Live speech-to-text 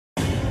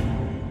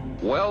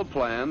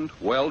Well-planned,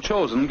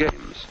 well-chosen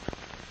games.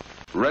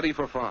 Ready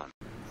for fun.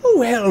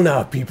 Oh hell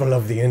no, people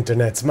of the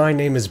internets. My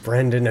name is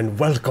Brandon and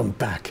welcome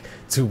back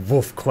to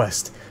Wolf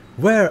Quest.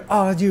 Where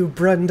are you,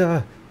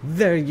 Brenda?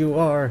 There you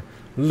are.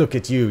 Look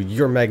at you.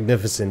 You're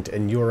magnificent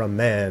and you're a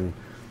man.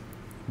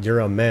 You're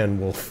a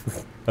man,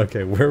 Wolf.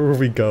 Okay, where were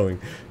we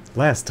going?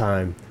 Last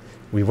time,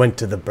 we went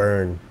to the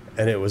burn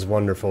and it was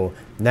wonderful.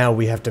 Now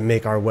we have to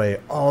make our way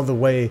all the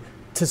way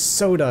to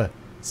Soda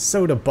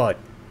Butte.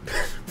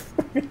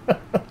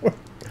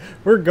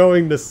 We're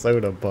going to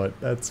Soda Butte.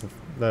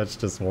 That's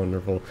just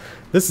wonderful.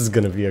 This is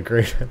gonna be a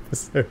great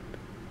episode.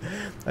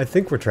 I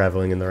think we're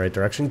traveling in the right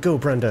direction. Go,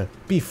 Brenda.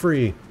 Be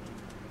free.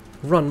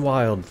 Run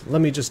wild.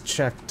 Let me just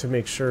check to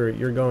make sure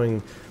you're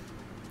going...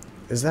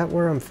 Is that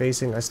where I'm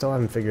facing? I still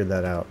haven't figured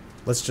that out.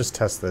 Let's just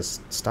test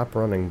this. Stop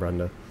running,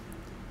 Brenda.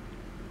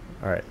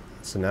 Alright,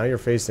 so now you're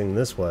facing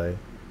this way.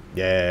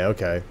 Yeah,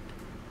 okay.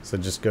 So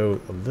just go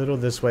a little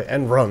this way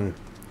and run.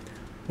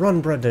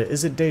 Run, Brenda.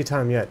 Is it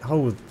daytime yet?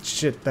 Oh,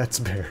 shit, that's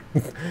a bear.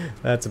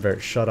 That's a bear.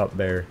 Shut up,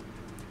 bear.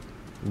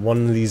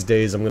 One of these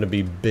days I'm gonna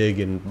be big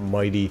and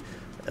mighty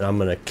and I'm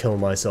gonna kill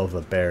myself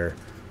a bear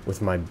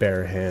with my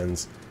bare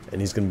hands.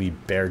 And he's gonna be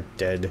bear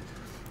dead.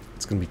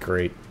 It's gonna be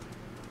great.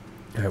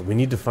 Alright, we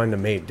need to find a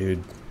mate,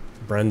 dude.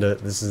 Brenda,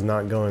 this is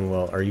not going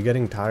well. Are you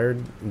getting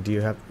tired? Do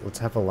you have... Let's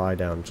have a lie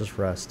down. Just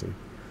rest, dude.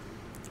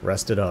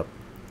 Rest it up.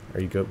 Are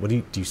you good? What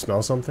do you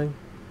smell something?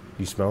 Do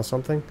you smell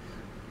something?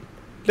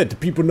 Let the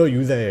people know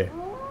you there.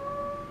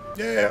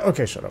 Yeah,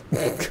 okay, shut up.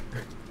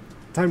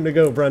 Time to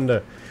go,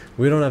 Brenda.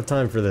 We don't have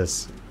time for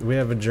this. We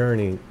have a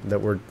journey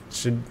that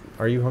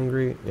Are you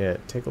hungry? Yeah,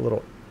 take a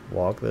little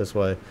walk this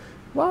way.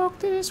 Walk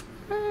this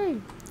way.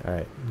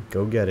 Alright,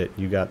 go get it.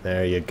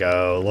 There you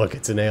go. Look,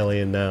 it's an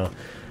alien now.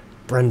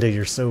 Brenda,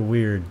 you're so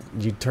weird.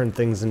 You turn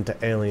things into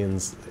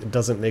aliens. It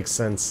doesn't make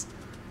sense.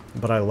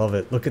 But I love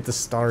it. Look at the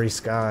starry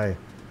sky.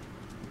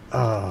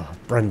 Ah,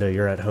 Brenda,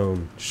 you're at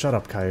home. Shut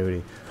up,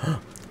 Coyote.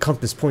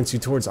 Compass points you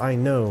towards I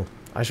know.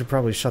 I should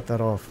probably shut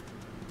that off.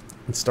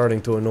 It's starting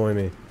to annoy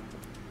me.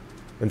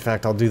 In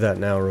fact, I'll do that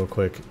now real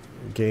quick.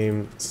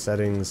 Game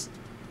settings,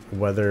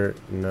 weather,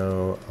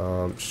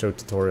 no, show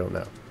tutorial,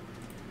 no.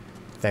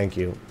 Thank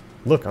you.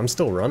 Look, I'm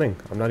still running.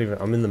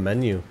 I'm in the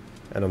menu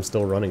and I'm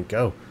still running.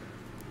 Go.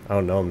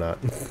 Oh no, I'm not.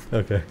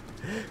 Okay.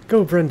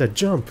 Go, Brenda,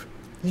 jump.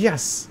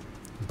 Yes.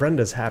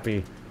 Brenda's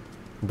happy.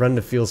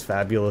 Brenda feels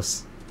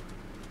fabulous.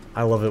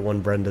 I love it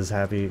when Brenda's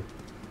happy.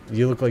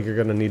 You look like you're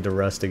gonna need to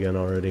rest again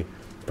already.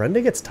 Brenda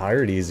gets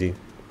tired easy.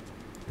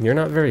 You're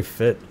not very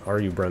fit, are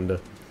you, Brenda?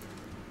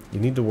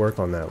 You need to work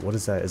on that. What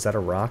is that? Is that a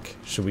rock?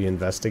 Should we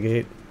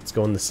investigate? Let's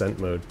go in the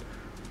scent mode.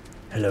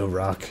 Hello,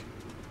 rock.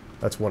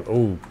 That's one.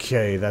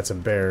 Okay, that's a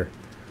bear.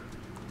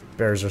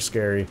 Bears are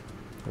scary.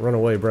 Run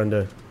away,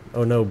 Brenda.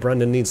 Oh no,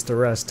 Brenda needs to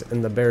rest,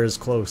 and the bear is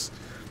close.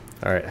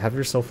 Alright, have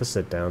yourself a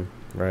sit down,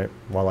 right?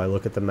 While I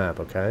look at the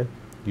map, okay?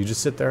 You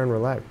just sit there and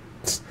relax.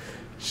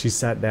 She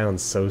sat down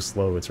so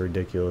slow, it's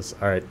ridiculous.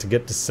 Alright, to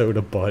get to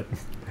Soda Butte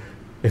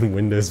in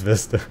Windows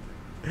Vista.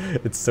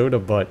 It's Soda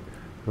Butte.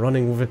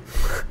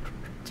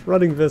 It's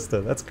running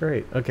Vista. That's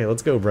great. Okay,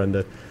 let's go,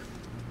 Brenda.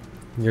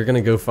 You're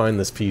gonna go find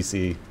this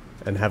PC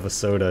and have a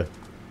soda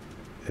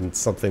and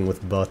something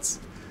with butts.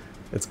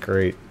 It's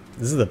great.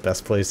 This is the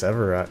best place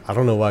ever. I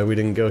don't know why we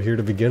didn't go here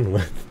to begin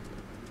with.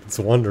 It's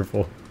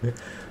wonderful.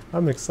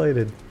 I'm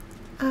excited.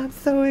 I'm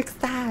so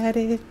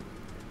excited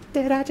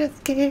that I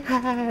just can't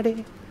hide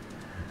it.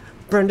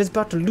 Brenda's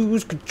about to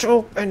lose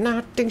control and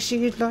I think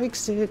she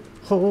likes it.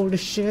 Holy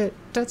shit,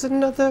 that's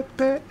another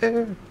bear.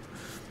 Are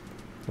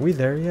we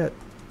there yet?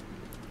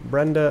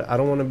 Brenda, I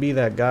don't want to be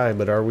that guy,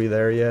 but are we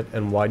there yet?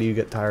 And why do you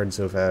get tired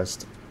so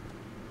fast?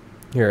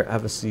 Here,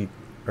 have a seat.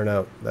 Or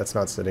no, that's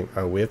not sitting.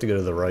 Oh, we have to go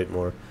to the right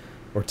more.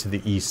 Or to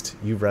the east.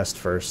 You rest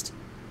first.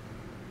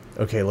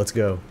 Okay, let's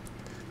go.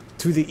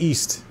 To the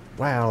east.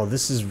 Wow,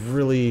 this is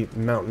really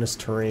mountainous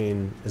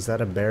terrain. Is that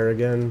a bear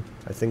again?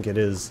 I think it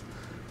is.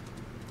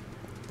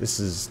 This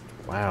is...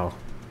 wow.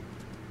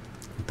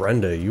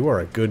 Brenda, you are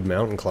a good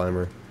mountain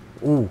climber.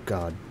 Ooh,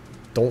 God.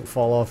 Don't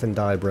fall off and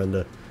die,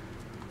 Brenda.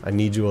 I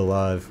need you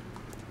alive.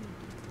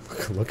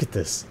 Look at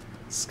this.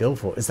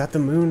 Skillful. Is that the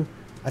moon?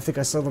 I think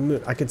I saw the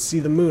moon. I could see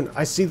the moon.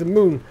 I see the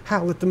moon.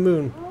 Howl at the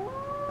moon.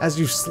 As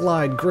you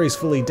slide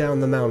gracefully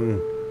down the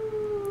mountain.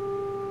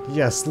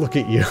 Yes, look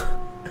at you.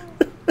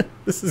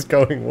 This is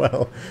going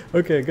well.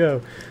 Okay,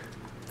 go.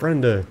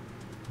 Brenda.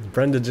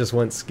 Brenda just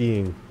went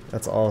skiing.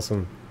 That's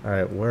awesome.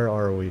 Alright, where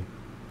are we?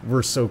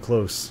 We're so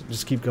close.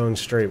 Just keep going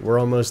straight. We're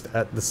almost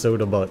at the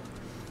Soda Butte.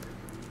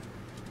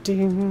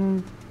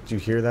 Ding. Did you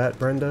hear that,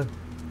 Brenda?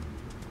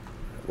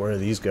 Where do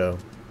these go?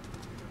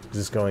 Is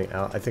this going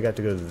out? I think I have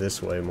to go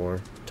this way more.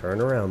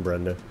 Turn around,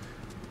 Brenda.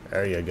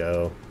 There you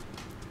go.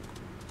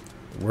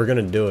 We're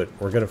gonna do it.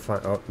 We're gonna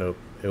find... oh, nope.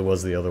 It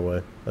was the other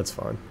way. That's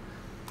fine.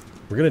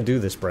 We're gonna do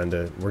this,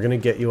 Brenda. We're gonna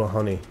get you a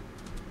honey.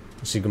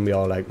 She's gonna be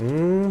all like,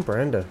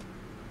 Brenda.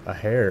 A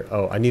hair.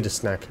 Oh, I need a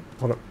snack.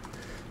 Hold on.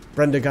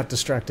 Brenda got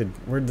distracted.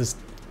 Where'd this...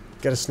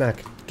 get a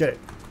snack. Get it.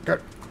 Get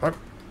it.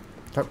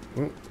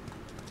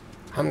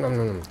 Hum nom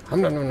nom nom.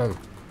 Hum nom nom nom.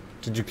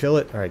 Did you kill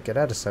it? Alright, get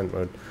out of scent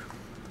mode.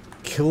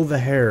 Kill the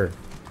hare.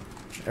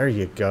 There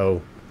you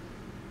go.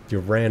 You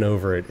ran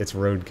over it. It's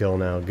roadkill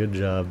now. Good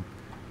job.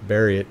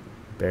 Bury it.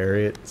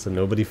 Bury it so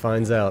nobody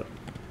finds out.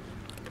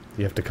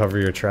 You have to cover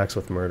your tracks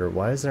with murder.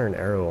 Why is there an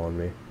arrow on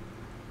me?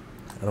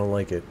 I don't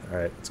like it.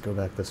 Alright, let's go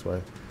back this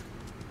way.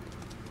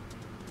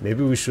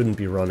 Maybe we shouldn't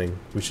be running.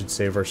 We should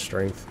save our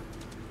strength.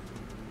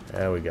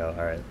 There we go.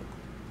 Alright.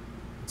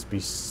 Let's be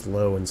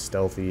slow and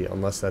stealthy,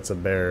 unless that's a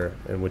bear,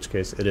 in which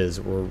case it is.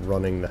 We're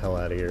running the hell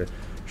out of here.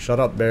 Shut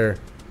up, bear.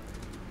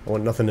 I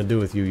want nothing to do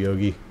with you,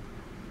 Yogi.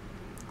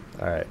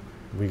 Alright.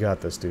 We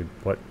got this, dude.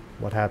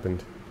 What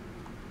happened?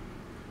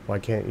 Why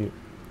can't you...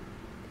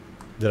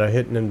 Did I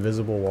hit an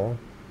invisible wall?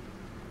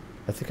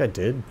 I think I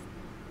did.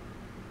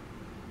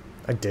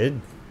 I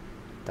did.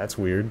 That's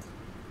weird.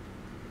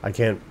 I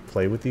can't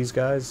play with these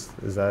guys?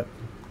 Is that...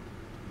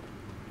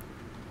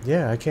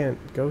 Yeah, I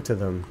can't go to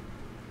them.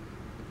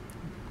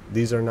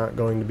 These are not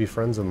going to be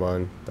friends of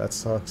mine. That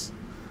sucks.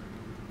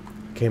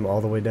 Came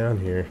all the way down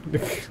here.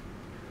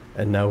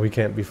 And now we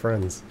can't be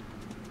friends.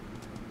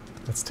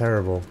 That's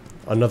terrible.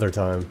 Another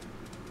time.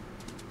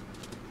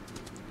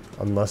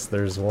 Unless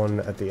there's one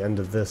at the end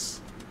of this.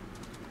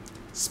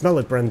 Smell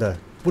it, Brenda.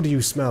 What do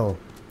you smell?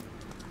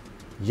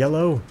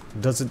 Yellow?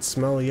 Does it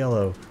smell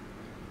yellow?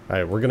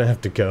 Alright, we're gonna have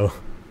to go.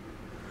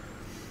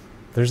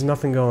 There's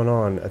nothing going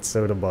on at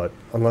Soda Butte.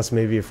 Unless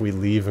maybe if we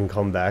leave and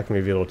come back,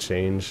 maybe it'll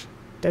change.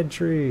 Dead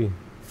tree.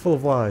 Full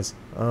of lies.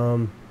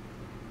 No,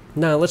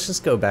 let's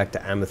just go back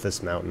to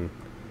Amethyst Mountain.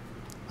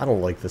 I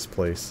don't like this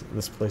place.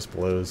 This place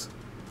blows.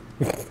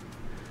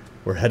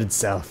 We're headed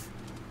south.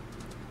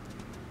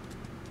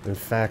 In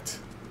fact,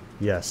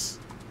 yes.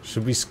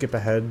 Should we skip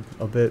ahead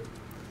a bit?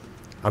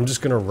 I'm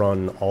just gonna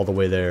run all the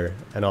way there,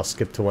 and I'll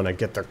skip to when I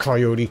get there.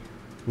 Coyote!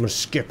 I'm gonna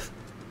skip.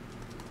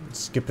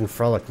 Skip and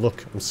frolic.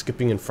 Look, I'm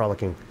skipping and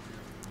frolicking.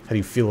 How do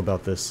you feel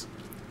about this?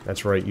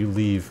 That's right, you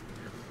leave.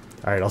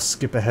 Alright, I'll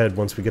skip ahead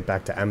once we get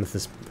back to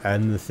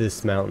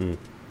Amethyst Mountain.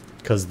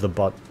 Because the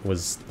butt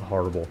was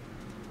horrible.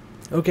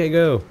 Okay,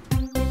 go!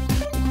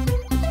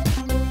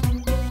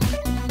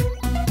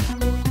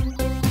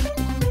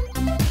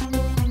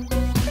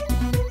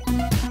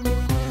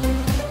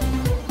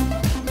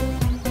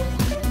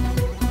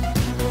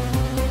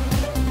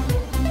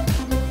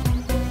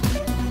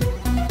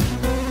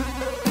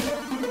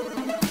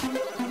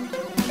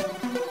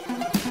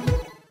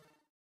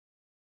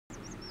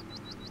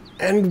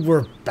 And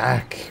we're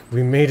back.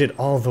 We made it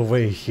all the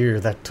way here.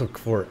 That took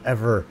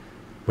forever.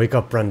 Wake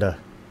up, Brenda.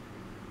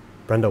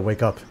 Brenda,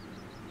 wake up.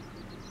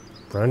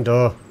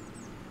 Brenda.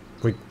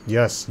 Wait,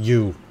 yes,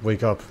 you.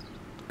 Wake up.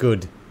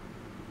 Good.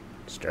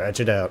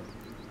 Stretch it out.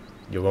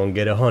 You won't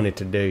get a honey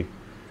today.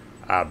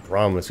 I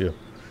promise you.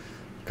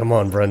 Come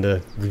on,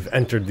 Brenda. We've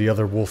entered the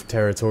other wolf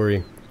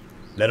territory.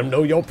 Let them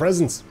know your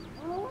presence.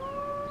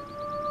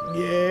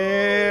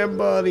 Yeah,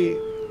 buddy.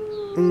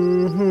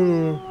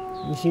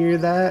 You hear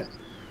that?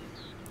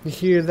 You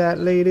hear that,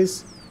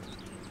 ladies?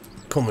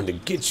 Coming to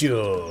get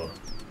you.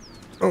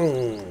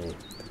 Oh.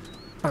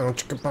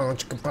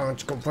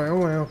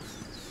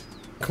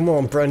 Come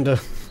on, Brenda.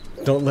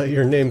 Don't let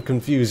your name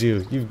confuse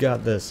you. You've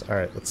got this.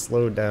 Alright, let's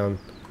slow down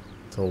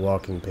to a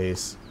walking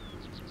pace.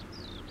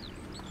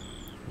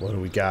 What do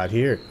we got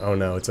here? Oh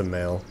no, it's a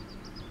male.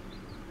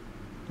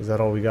 Is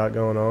that all we got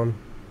going on?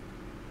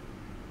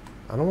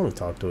 I don't want to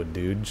talk to a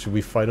dude. Should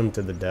we fight him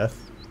to the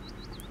death?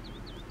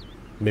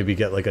 Maybe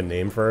get like a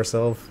name for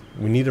ourselves?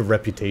 We need a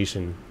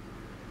reputation.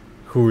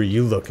 Who are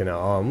you looking at?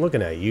 Oh, I'm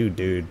looking at you,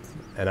 dude.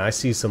 And I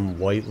see some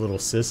white little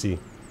sissy.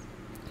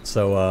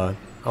 So,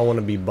 I want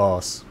to be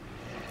boss.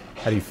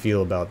 How do you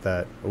feel about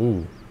that?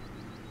 Ooh.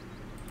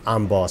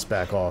 I'm boss,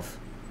 back off.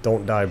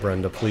 Don't die,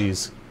 Brenda,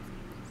 please.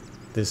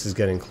 This is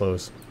getting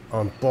close.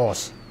 I'm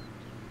boss.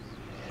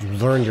 You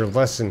learned your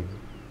lesson.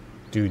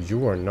 Dude,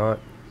 you are not...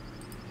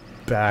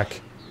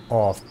 Back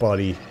off,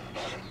 buddy.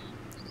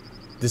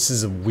 This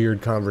is a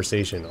weird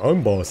conversation.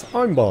 I'm boss.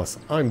 I'm boss.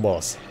 I'm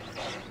boss.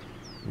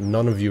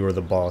 None of you are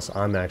the boss.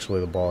 I'm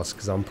actually the boss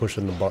because I'm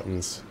pushing the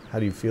buttons. How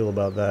do you feel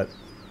about that?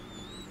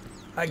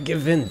 I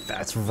give in.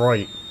 That's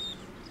right.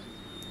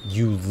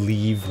 You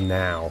leave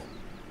now.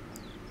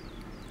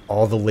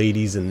 All the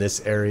ladies in this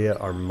area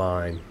are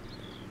mine.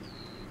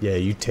 Yeah,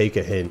 you take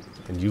a hint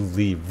and you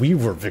leave. We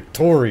were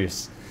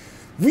victorious.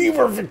 We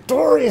were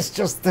victorious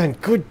just then.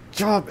 Good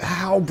job.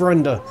 How,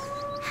 Brenda?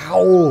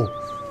 How?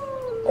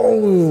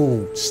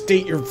 Oh,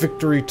 state your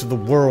victory to the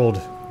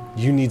world.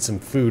 You need some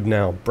food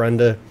now,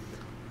 Brenda.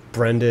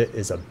 Brenda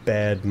is a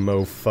bad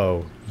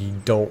mofo. You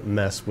don't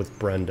mess with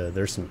Brenda.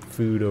 There's some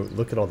food.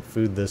 Look at all the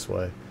food this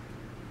way.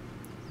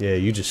 Yeah,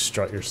 you just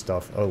strut your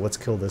stuff. Oh, let's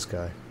kill this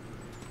guy.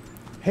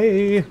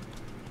 Hey!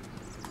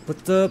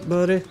 What's up,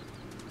 buddy?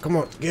 Come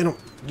on, get him.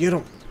 Get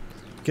him.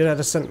 Get out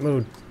of scent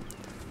mode.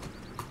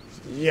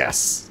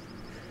 Yes!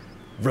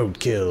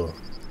 Roadkill.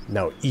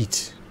 Now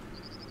eat.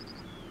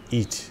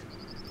 Eat.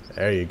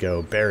 There you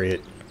go, bury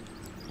it.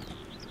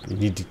 You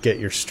need to get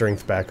your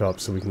strength back up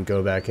so we can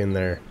go back in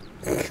there.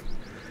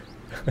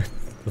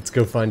 Let's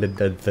go find a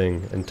dead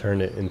thing and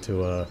turn it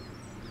into a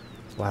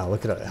Wow,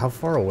 look at it. How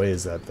far away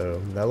is that, though?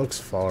 That looks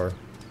far.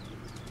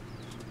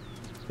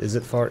 Is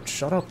it far?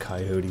 Shut up,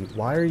 coyote.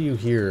 Why are you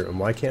here, and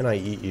why can't I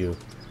eat you?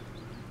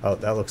 Oh,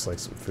 that looks like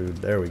some food.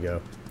 There we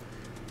go.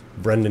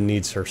 Brenda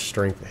needs her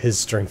strength, his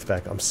strength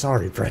back. I'm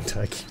sorry, Brenda.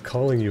 I keep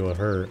calling you a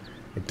her.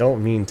 I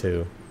don't mean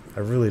to.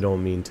 I really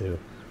don't mean to.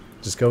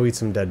 Just go eat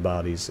some dead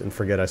bodies and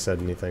forget I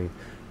said anything.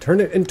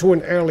 Turn it into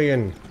an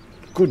alien.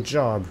 Good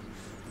job.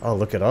 Oh,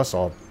 look at us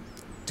all.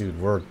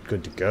 Dude, we're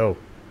good to go.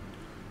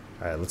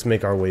 Alright, let's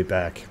make our way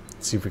back.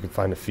 Let's see if we can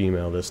find a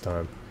female this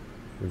time.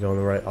 We're going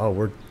the right... Oh,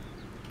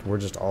 we're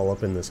just all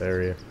up in this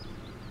area.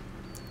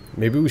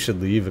 Maybe we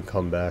should leave and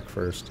come back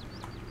first.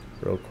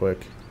 Real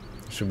quick.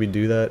 Should we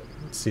do that?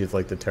 See if,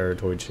 like, the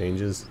territory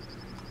changes.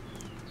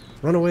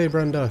 Run away,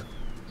 Brenda.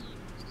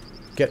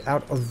 Get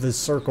out of the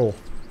circle.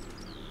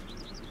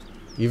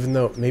 Even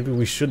though, maybe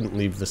we shouldn't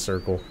leave the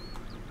circle.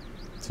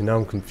 See, now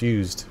I'm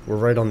confused. We're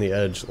right on the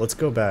edge. Let's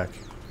go back.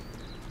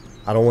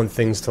 I don't want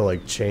things to,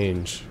 like,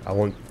 change. I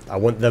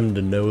want them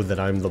to know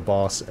that I'm the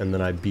boss and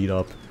then I beat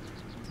up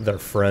their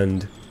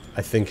friend.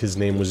 I think his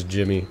name was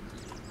Jimmy.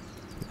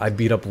 I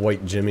beat up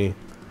White Jimmy.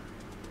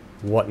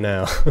 What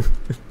now?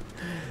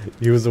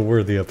 He was a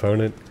worthy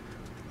opponent.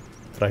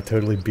 But I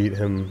totally beat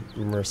him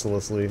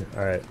mercilessly.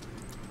 Alright.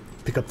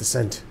 Pick up the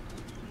scent.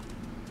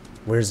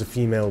 Where's the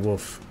female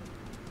wolf?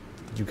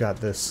 You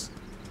got this.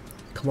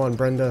 Come on,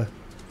 Brenda.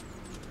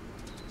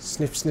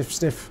 Sniff, sniff,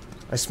 sniff.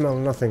 I smell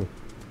nothing.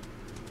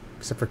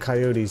 Except for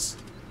coyotes.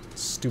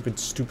 Stupid,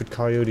 stupid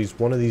coyotes.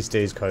 One of these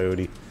days,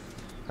 coyote.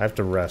 I have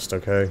to rest,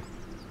 okay?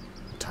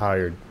 I'm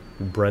tired.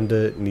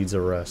 Brenda needs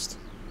a rest.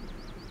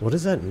 What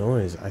is that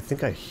noise? I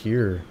think I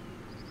hear...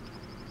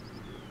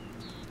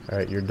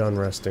 Alright, you're done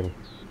resting.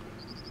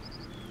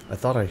 I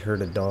thought I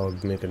heard a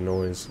dog make a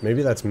noise.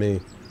 Maybe that's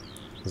me.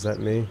 Is that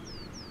me?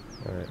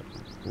 Alright.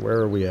 Where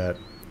are we at?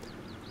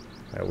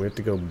 Alright, we have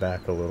to go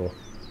back a little.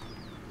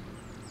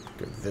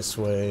 Go this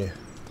way.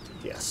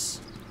 Yes.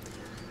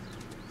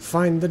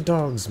 Find the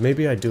dogs.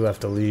 Maybe I do have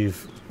to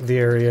leave the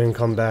area and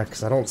come back,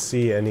 because I don't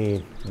see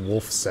any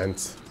wolf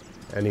scent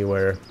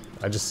anywhere.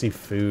 I just see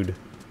food.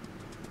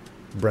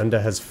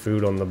 Brenda has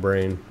food on the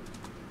brain.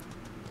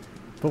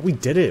 But we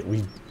did it.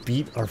 We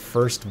beat our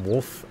first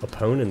wolf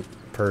opponent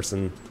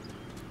person.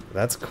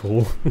 That's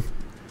cool.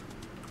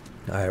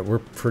 Alright, we're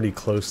pretty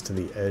close to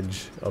the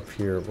edge up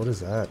here. What is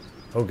that?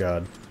 Oh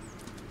god.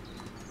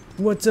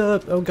 What's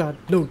up? Oh god.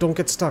 No, don't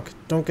get stuck.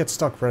 Don't get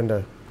stuck,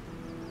 Brenda.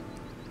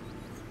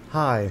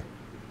 Hi.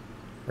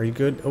 Are you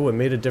good? Oh, it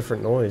made a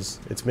different noise.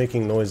 It's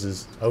making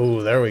noises.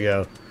 Oh, there we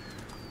go.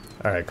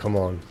 Alright, come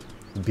on.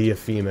 Be a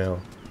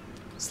female.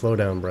 Slow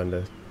down,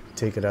 Brenda.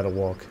 Take it at a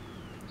walk.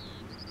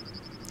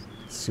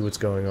 See what's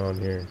going on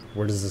here.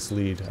 Where does this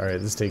lead? Alright,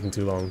 this is taking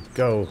too long.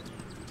 Go!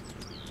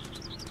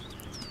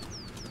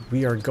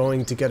 We are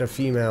going to get a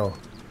female.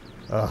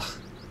 Ugh,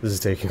 this is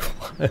taking a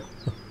while.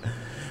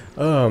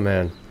 Oh,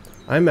 man.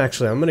 I'm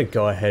gonna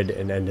go ahead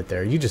and end it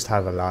there. You just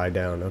have a lie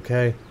down,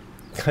 okay?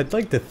 I'd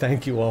like to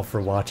thank you all for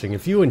watching.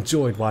 If you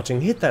enjoyed watching,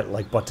 hit that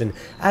like button,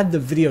 add the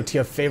video to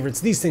your favorites.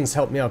 These things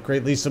help me out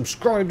greatly.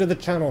 Subscribe to the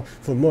channel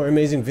for more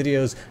amazing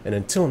videos. And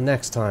until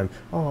next time,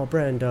 oh,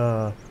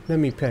 Brenda, let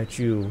me pet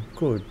you.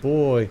 Good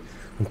boy.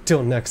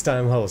 Until next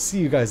time, I'll see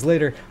you guys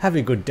later. Have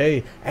a good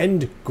day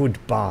and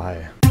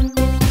goodbye.